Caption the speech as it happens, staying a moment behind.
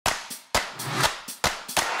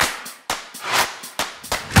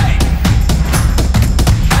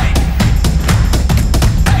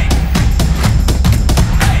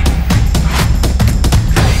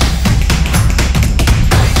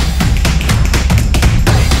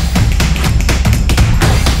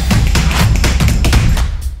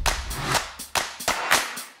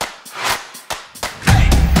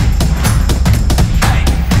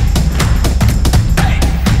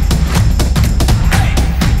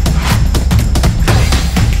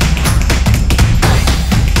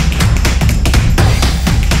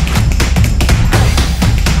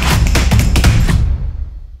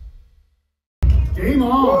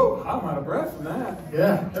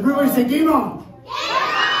Everybody say game on.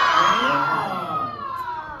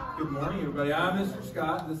 Good morning, everybody. I'm Mr.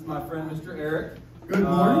 Scott. This is my friend, Mr. Eric. Good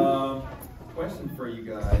morning. Question for you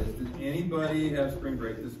guys. Did anybody have spring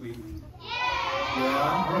break this week?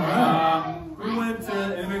 Yeah. All right. Who went to,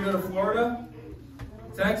 anybody go to Florida?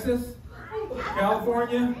 Texas?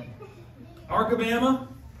 California? Arcabama?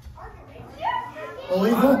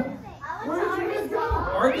 Oliva? Where did you guys go?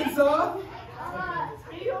 Arkansas?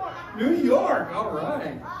 New York. All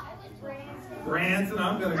right. Branson.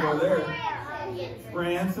 I'm going to go there.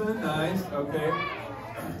 Branson. Nice. Okay.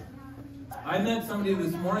 I met somebody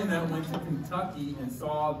this morning that went to Kentucky and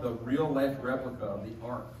saw the real-life replica of the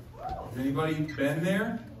Ark. Has anybody been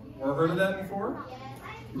there or heard of that before?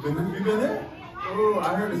 You been there? Oh,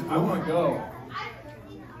 I heard it. I want to go.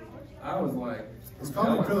 I was like, It's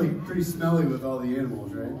probably pretty smelly with all the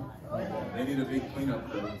animals, right? they need a big cleanup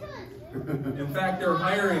crew. In fact, they're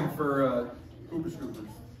hiring for Hooper Scoopers.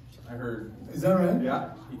 I heard. Is that right?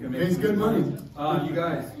 Yeah. You can make Pays good money. You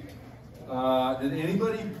guys, did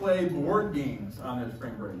anybody play board games on their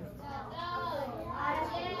spring break?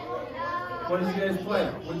 What did you guys play?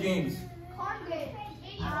 What games?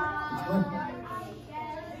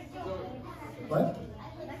 What?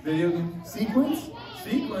 Video games? Sequence?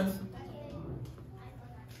 Sequence?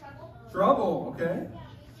 Trouble, okay.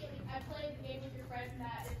 I played a game with your friends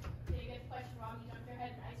that if they get a question wrong, you dunk their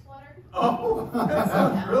head in ice water. Oh, that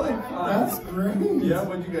sounds really fun. That's great. Yeah,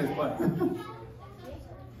 what'd you guys play?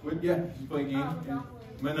 Did you play games?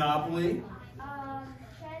 Monopoly?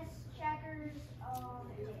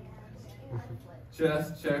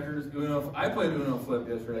 Chess, checkers, Uno. I played Uno Flip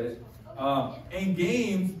yesterday. And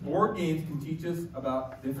games, board games can teach us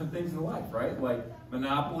about different things in life, right? Like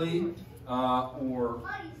Monopoly, or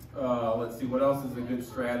let's see, what else is a good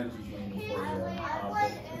strategy game for you?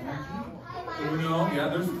 Uno, yeah,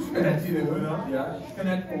 there's some strategy to Uno, yeah.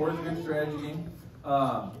 Connect Four is a good strategy game.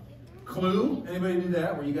 Clue, anybody do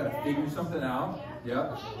that, where you got to figure something out?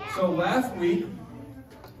 Yep. So last week,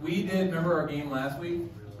 we did, remember our game last week?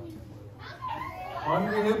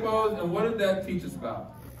 Hungry Hippos, and what did that teach us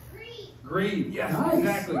about? Greed. Yes, nice.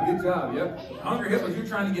 Exactly. Good job. Yep. Hungry Hippos, you're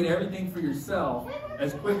trying to get everything for yourself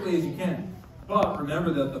as quickly as you can. But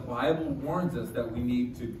remember that the Bible warns us that we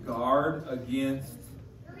need to guard against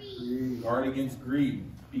greed,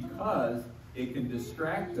 because it can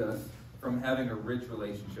distract us from having a rich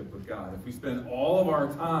relationship with God. If we spend all of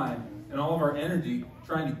our time and all of our energy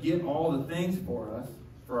trying to get all the things for us,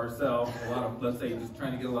 for ourselves, let's say just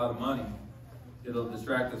trying to get a lot of money, it'll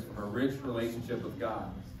distract us from a rich relationship with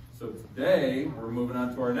God. So today, we're moving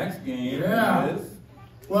on to our next game. Yeah.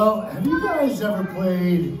 Well, have you guys ever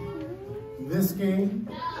played this game?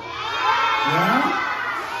 Yeah?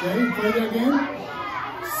 Yeah, you played that game?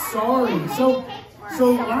 Sorry.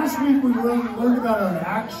 So last week we learned about our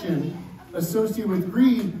action associated with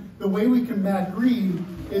greed. The way we combat greed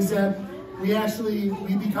is that we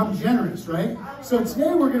become generous, right? So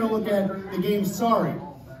today we're going to look at the game Sorry.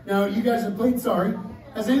 Now, you guys have played Sorry.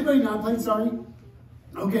 Has anybody not played Sorry?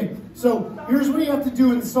 Okay, so here's what you have to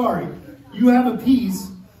do in Sorry. You have a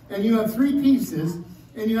piece, and you have 3 pieces,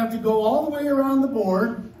 and you have to go all the way around the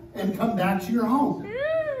board and come back to your home,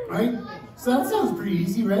 right? So that sounds pretty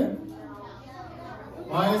easy, right?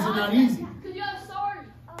 Why is it not easy? Because you have Sorry.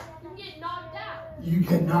 You get knocked out. You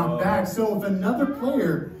get knocked back. So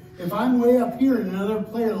if I'm way up here and another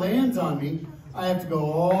player lands on me, I have to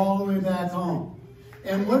go all the way back home.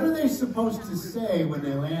 And what are they supposed to say when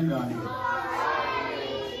they land on you?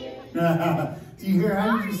 Do you hear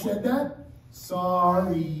how you just said that?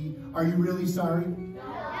 Sorry. Are you really sorry?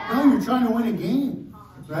 No, you're trying to win a game,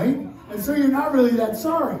 right? And so you're not really that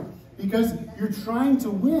sorry because you're trying to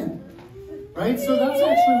win, right? So that's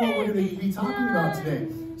actually what we're going to be talking about today.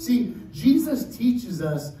 See, Jesus teaches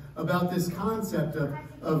us about this concept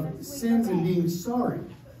of sins and being sorry,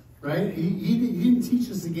 right? He didn't teach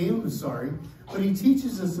us the game of sorry, but he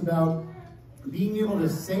teaches us about being able to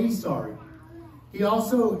say sorry. He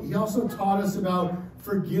also taught us about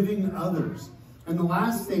forgiving others. And the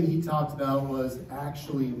last thing he talked about was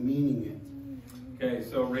actually meaning it. Okay,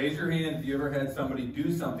 so raise your hand if you ever had somebody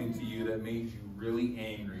do something to you that made you really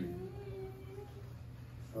angry.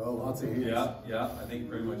 Oh, lots of hands. Yeah, I think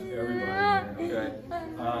pretty much everybody. Okay.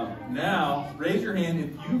 Now, raise your hand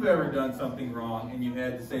if you've ever done something wrong and you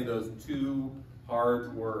had to say those 2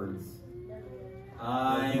 hard words.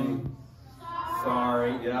 I'm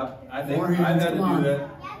sorry. Yep. I think I've had to do that.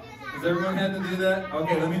 Has everyone had to do that?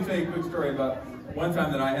 Okay, let me tell you a quick story about one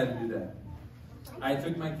time that I had to do that. I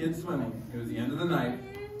took my kids swimming. It was the end of the night,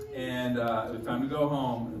 and it was time to go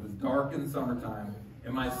home. It was dark in the summertime,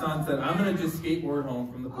 and my son said, I'm going to just skateboard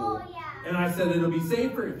home from the pool. And I said, it'll be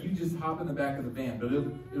safer if you just hop in the back of the van. But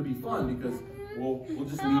it'll be fun because we'll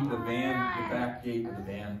just leave the back gate of the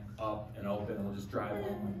van up and open, and we'll just drive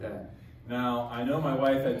home like that. Now, I know my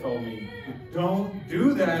wife had told me, don't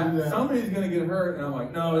do that. Somebody's going to get hurt. And I'm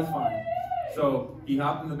like, no, it's fine. So he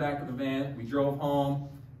hopped in the back of the van. We drove home,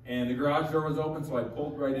 and the garage door was open, so I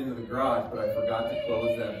pulled right into the garage, but I forgot to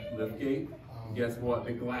close that lift gate. And guess what?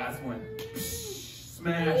 The glass went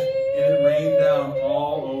smash, and it rained down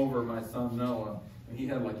all over my son Noah. And he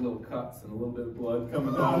had like little cuts and a little bit of blood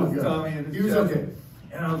coming down his tummy and his chest. He was okay.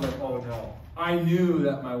 And I was like, oh no. I knew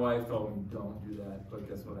that my wife told me, don't do that, but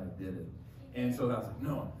guess what? I did it. And so I was like,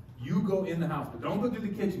 no, you go in the house, but don't go through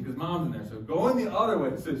the kitchen because mom's in there. So go in the other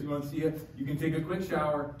way so she won't see it. You can take a quick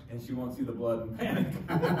shower and she won't see the blood and panic.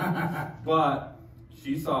 But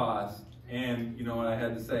she saw us, and you know what I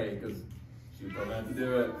had to say, because she told me not to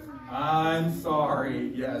do it. I'm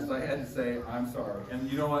sorry. Yes, I had to say, I'm sorry.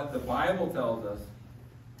 And you know what? The Bible tells us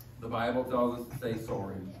to say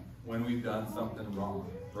sorry when we've done something wrong,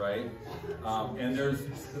 right? And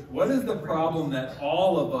what is the problem that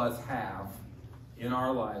all of us have in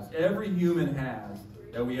our lives? Every human has,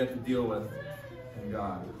 that we have to deal with in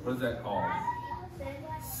God. What is that called?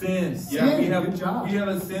 Sin. Yeah, we have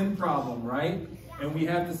a sin problem, right? And we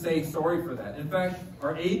have to say sorry for that. In fact,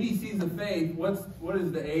 our ABCs of faith, what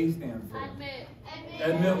does the A stand for? Admit.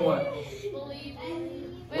 Admit what? Believe.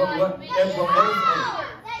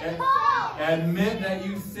 Admit that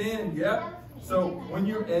you sinned. Yep. So when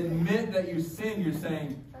you admit that you sinned, you're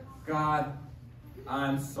saying, God,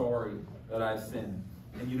 I'm sorry that I sinned.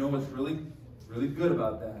 And you know what's really, really good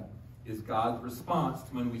about that is God's response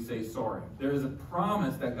to when we say sorry. There is a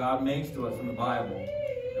promise that God makes to us in the Bible.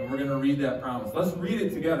 And we're going to read that promise. Let's read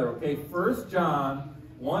it together, okay? 1 John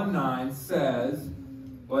 1:9 says,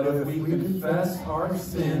 but if we confess our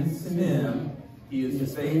sins to him, he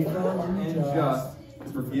is faithful and just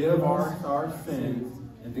to forgive our sins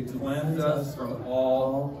and to cleanse us from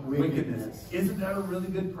all wickedness. Isn't that a really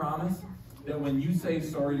good promise? That when you say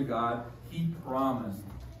sorry to God, he promised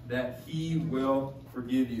that he will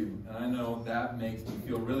forgive you. And I know that makes me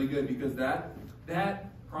feel really good, because that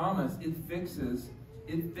promise, it fixes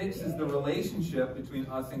the relationship between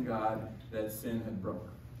us and God that sin had broken.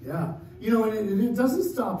 Yeah. You know, and it doesn't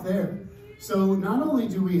stop there. So not only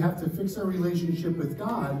do we have to fix our relationship with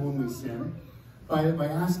God when we sin, by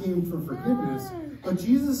asking him for forgiveness, but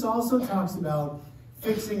Jesus also talks about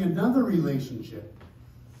fixing another relationship,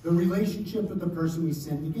 the relationship with the person we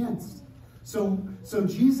sinned against. So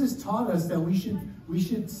Jesus taught us that we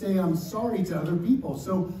should say I'm sorry to other people.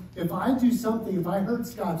 So if I do something, if I hurt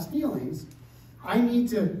Scott's feelings, I need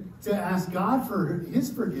to ask God for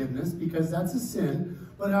his forgiveness, because that's a sin,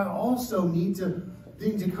 but I also need to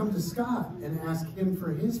come to Scott and ask him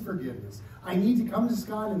for his forgiveness. I need to come to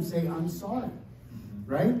Scott and say, I'm sorry,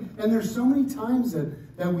 right? And there's so many times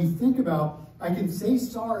that we think about, I can say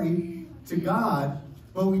sorry to God,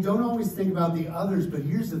 but we don't always think about the others. But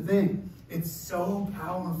here's the thing, it's so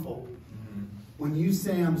powerful when you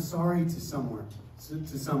say I'm sorry to someone.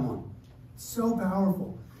 It's so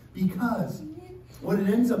powerful, because what it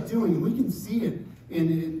ends up doing, and we can see it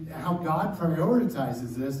in how God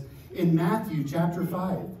prioritizes this in Matthew chapter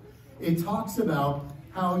 5. It talks about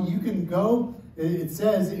how you can go, it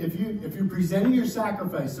says, if you're presenting your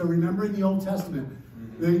sacrifice, so remember in the Old Testament,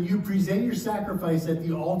 that you present your sacrifice at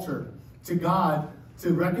the altar to God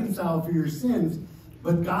to reconcile for your sins,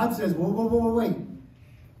 but God says, wait.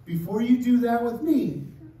 Before you do that with me,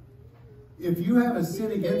 if you have a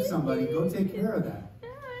sin against somebody, go take care of that.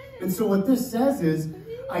 And so what this says is,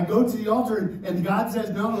 I go to the altar and God says,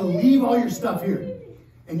 no, leave all your stuff here.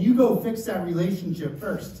 And you go fix that relationship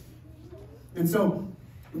first. And so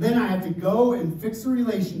then I have to go and fix the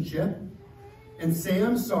relationship and say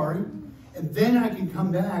I'm sorry. And then I can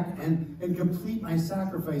come back and complete my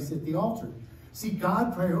sacrifice at the altar. See,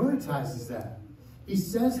 God prioritizes that. He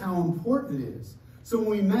says how important it is. So when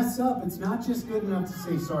we mess up, it's not just good enough to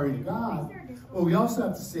say sorry to God, but we also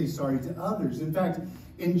have to say sorry to others. In fact,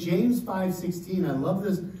 in James 5:16, I love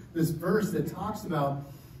this verse that talks about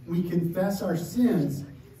we confess our sins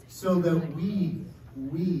so that we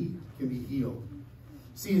can be healed.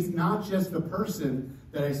 See, it's not just the person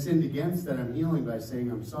that I sinned against that I'm healing by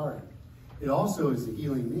saying I'm sorry. It also is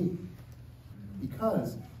healing me.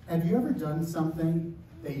 Because, have you ever done something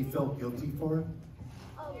that you felt guilty for?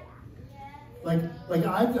 Like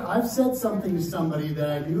I've said something to somebody that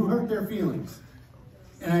I knew hurt their feelings,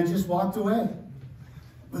 and I just walked away.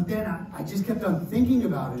 But then I just kept on thinking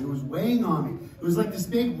about it. It was weighing on me. It was like this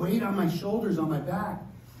big weight on my shoulders, on my back.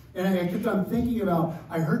 And I kept on thinking about,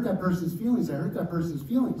 I hurt that person's feelings. I hurt that person's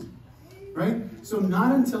feelings. right? So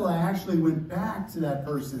not until I actually went back to that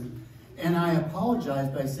person and I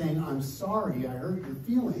apologized by saying, I'm sorry, I hurt your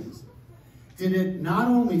feelings, did it not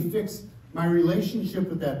only fix my relationship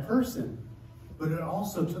with that person, but it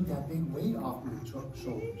also took that big weight off my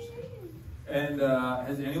shoulders. And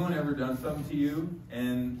has anyone ever done something to you,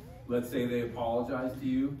 and let's say they apologize to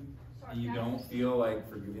you, and you don't feel like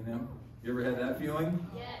forgiving them? You ever had that feeling?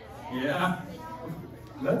 Yeah.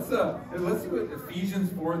 Let's see what Ephesians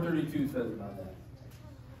 4:32 says about that.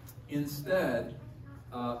 Instead,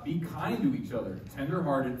 be kind to each other,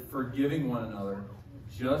 tenderhearted, forgiving one another,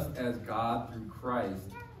 just as God through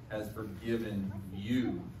Christ has forgiven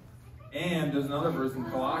you. And there's another verse in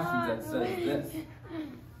Colossians that says this: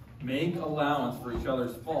 make allowance for each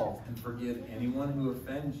other's faults and forgive anyone who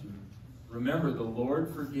offends you. Remember, the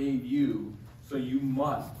Lord forgave you, so you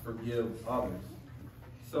must forgive others.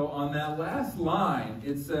 So on that last line,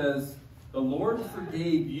 it says, the Lord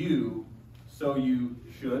forgave you, so you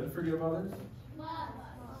should forgive others?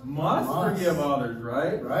 Must forgive others,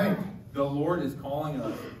 right? Right. The Lord is calling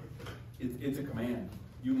us. It's a command.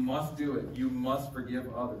 You must do it. You must forgive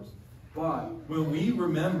others. But when we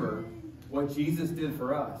remember what Jesus did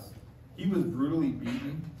for us, he was brutally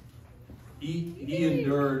beaten. He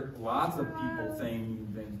endured lots of people saying mean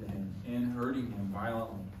things to him and hurting him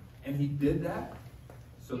violently. And he did that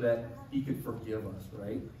so that he could forgive us,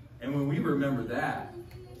 right? And when we remember that,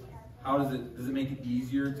 how does it make it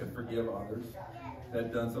easier to forgive others that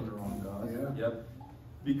have done something wrong to us? Yeah. Yep.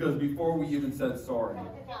 Because before we even said sorry,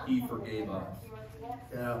 he forgave us.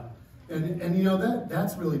 Yeah. And you know,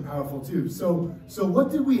 that's really powerful too. So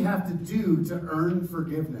what did we have to do to earn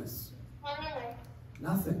forgiveness?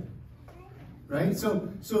 Nothing. Right? So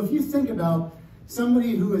if you think about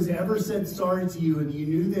somebody who has ever said sorry to you and you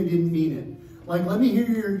knew they didn't mean it. Like, let me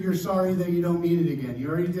hear your sorry that you don't mean it again. You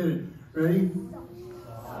already did it. Ready?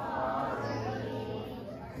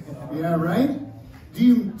 Yeah, right? Do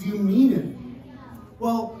you mean it?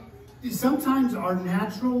 Well, sometimes our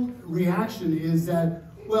natural reaction is that,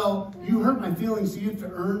 well, you hurt my feelings, so you have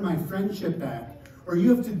to earn my friendship back. Or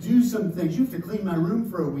you have to do some things. You have to clean my room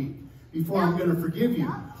for a week before I'm going to forgive you.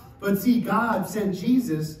 But see, God sent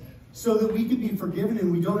Jesus so that we could be forgiven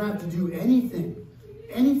and we don't have to do anything.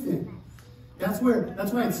 Anything. That's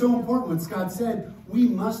why it's so important what Scott said. We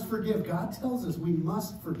must forgive. God tells us we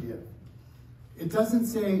must forgive. It doesn't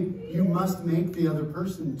say you must make the other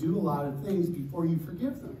person do a lot of things before you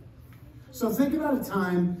forgive them. So think about a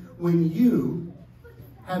time when you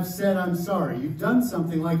have said, I'm sorry. You've done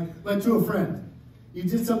something like to a friend. You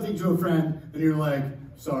did something to a friend and you're like,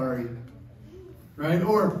 sorry. Right?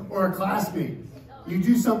 Or a classmate. You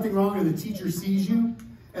do something wrong and the teacher sees you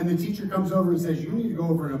and the teacher comes over and says, you need to go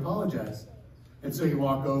over and apologize. And so you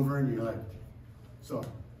walk over and you're like, sorry.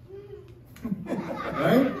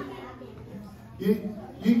 Right?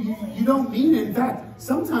 You don't mean it. In fact,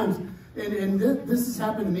 sometimes, and this has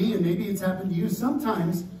happened to me, and maybe it's happened to you,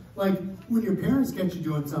 sometimes, like when your parents catch you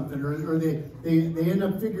doing something, or they end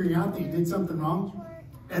up figuring out that you did something wrong,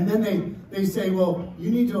 and then they say, well, you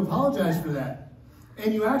need to apologize for that.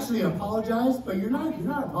 And you actually apologize, but you're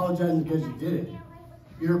not apologizing because you did it.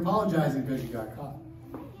 You're apologizing because you got caught.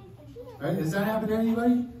 Right? Does that happen to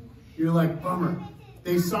anybody? You're like, bummer.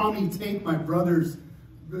 They saw me take my brother's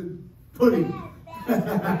pudding.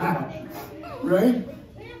 Right?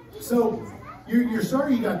 So you're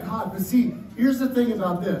sorry you got caught. But see, here's the thing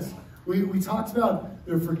about this. We talked about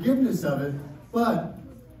the forgiveness of it, but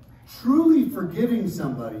truly forgiving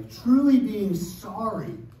somebody, truly being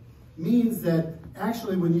sorry, means that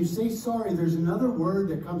actually when you say sorry, there's another word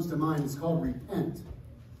that comes to mind. It's called repent.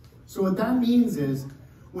 So what that means is,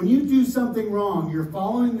 when you do something wrong, you're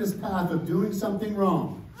following this path of doing something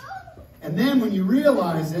wrong. And then when you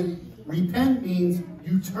realize it, repent means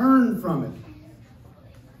you turn from it.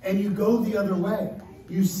 And you go the other way.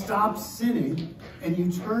 You stop sinning and you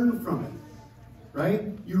turn from it.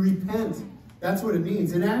 Right? You repent. That's what it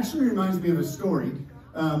means. It actually reminds me of a story.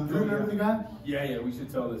 Do you remember the guy? Yeah, we should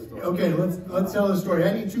tell this story. Okay, let's tell the story.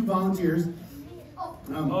 I need 2 volunteers.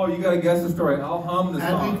 You got to guess the story. I'll hum the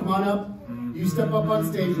song. Adley, come on up. You step up on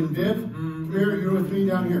stage, and Viv, come here, you're with me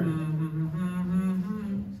down here.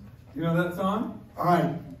 You know that song? All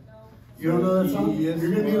right. You don't know that song? You're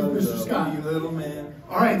going to be with Mr. Scott. Little man.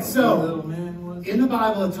 All right, so in the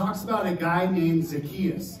Bible, it talks about a guy named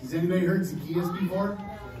Zacchaeus. Has anybody heard Zacchaeus before?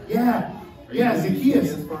 Yeah,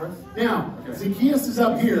 Zacchaeus. Now, Zacchaeus is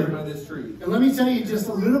up here. And let me tell you just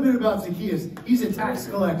a little bit about Zacchaeus. He's a tax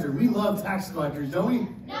collector. We love tax collectors, don't we?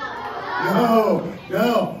 No.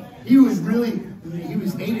 He was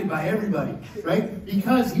hated by everybody, right?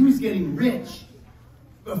 Because he was getting rich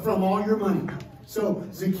from all your money. So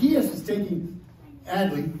Zacchaeus is taking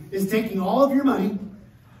all of your money,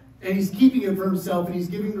 and he's keeping it for himself, and he's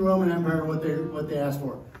giving the Roman Empire what they asked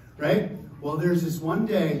for, right? Well, there's this one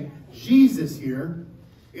day, Jesus here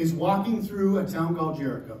is walking through a town called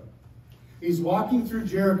Jericho. He's walking through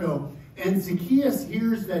Jericho, and Zacchaeus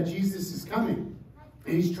hears that Jesus is coming,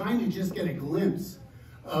 and he's trying to just get a glimpse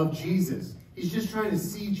of Jesus. He's just trying to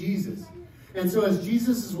see Jesus. And so as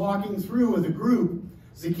Jesus is walking through with a group,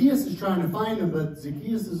 Zacchaeus is trying to find him, but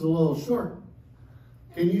Zacchaeus is a little short.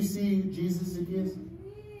 Can you see Jesus, Zacchaeus?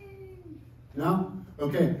 No?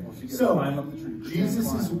 Okay. So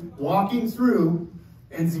Jesus is walking through,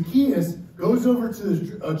 and Zacchaeus goes over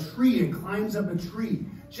to a tree and climbs up a tree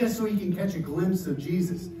just so he can catch a glimpse of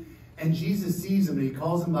Jesus. And Jesus sees him, and he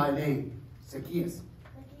calls him by name. Zacchaeus.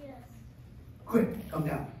 Quick, come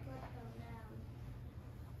down.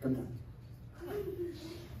 Come down.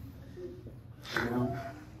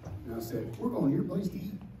 Now say, we're going to your place to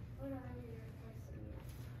eat.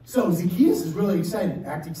 So Zacchaeus is really excited.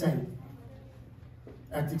 Act excited.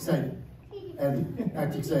 Act excited.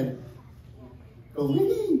 Act excited. Go,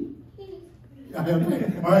 wee.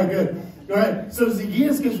 Okay. All right, good. All right. So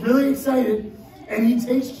Zacchaeus gets really excited, and he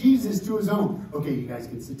takes Jesus to his home. Okay, you guys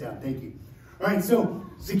can sit down. Thank you. All right, so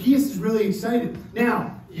Zacchaeus is really excited.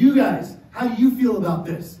 Now, you guys, how do you feel about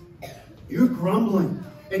this? You're grumbling.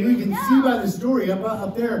 And you can see by the story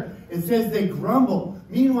up there, it says they grumble.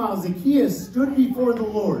 Meanwhile, Zacchaeus stood before the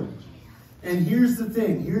Lord. And here's the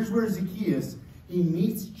thing. Here's where Zacchaeus, he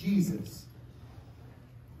meets Jesus.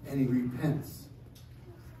 And he repents.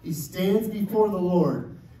 He stands before the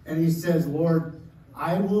Lord. And he says, Lord,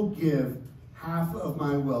 I will give half of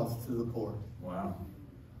my wealth to the poor. Wow.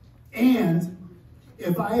 And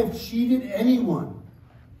if I have cheated anyone,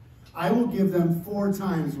 I will give them 4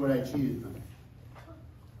 times what I cheated them.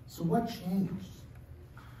 So what changed?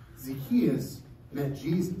 Zacchaeus met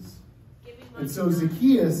Jesus. And so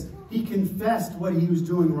Zacchaeus, he confessed what he was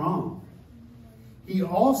doing wrong. He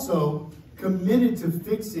also committed to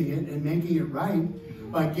fixing it and making it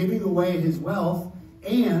right by giving away his wealth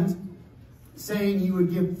and saying he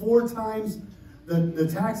would give 4 times the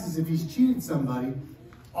taxes if he's cheated somebody,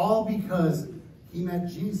 all because he met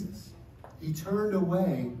Jesus. He turned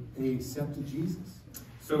away and he accepted Jesus.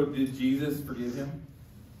 So did Jesus forgive him?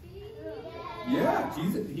 Yeah,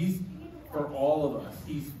 Jesus, he's, for all of us,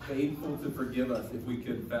 he's faithful to forgive us if we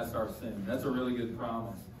confess our sin. That's a really good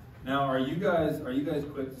promise. Now, are you guys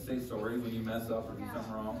quick to say sorry when you mess up or do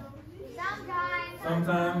something wrong?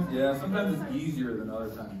 Sometimes, yeah, sometimes it's easier than other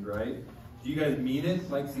times, right? Do you guys mean it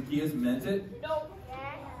like Zacchaeus meant it? No.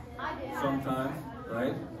 Sometimes,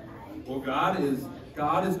 right? Well, God is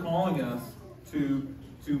calling us to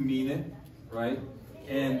mean it, right?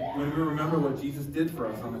 And when we remember what Jesus did for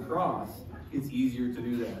us on the cross, it's easier to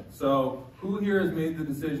do that. So, who here has made the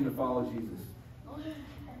decision to follow Jesus?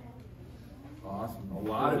 Awesome. A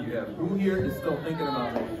lot of you have. Who here is still thinking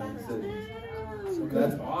about making that decision? Okay.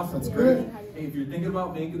 That's awesome. That's good. Hey, if you're thinking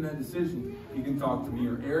about making that decision, you can talk to me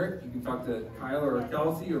or Eric. You can talk to Kyla or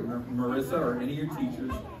Kelsey or Marissa or any of your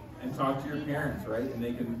teachers and talk to your parents, right? And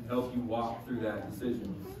they can help you walk through that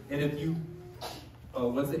decision. And if you,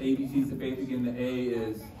 what's the ABCs of faith again? The A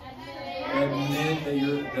is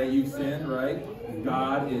admit that you've sinned, right?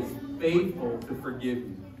 God is faithful to forgive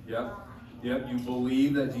you. Yep. You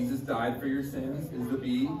believe that Jesus died for your sins is the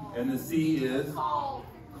B. And the C is call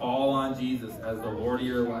on Jesus as the Lord of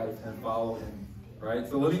your life and follow him. Right?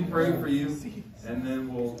 So let me pray for you, and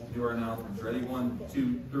then we'll do our announcements. Ready? 1,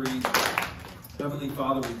 2, 3. Heavenly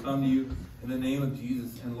Father, we come to you in the name of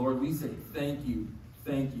Jesus. And Lord, we say thank you,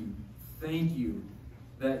 thank you, thank you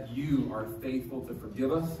that you are faithful to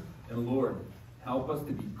forgive us. And Lord, help us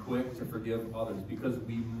to be quick to forgive others, because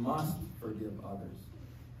we must forgive others.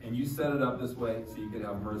 And you set it up this way so you could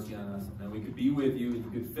have mercy on us, and we could be with you, and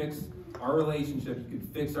you could fix our relationship, you could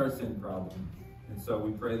fix our sin problem. And so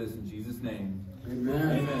we pray this in Jesus' name.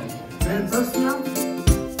 Amen. Amen. And first now.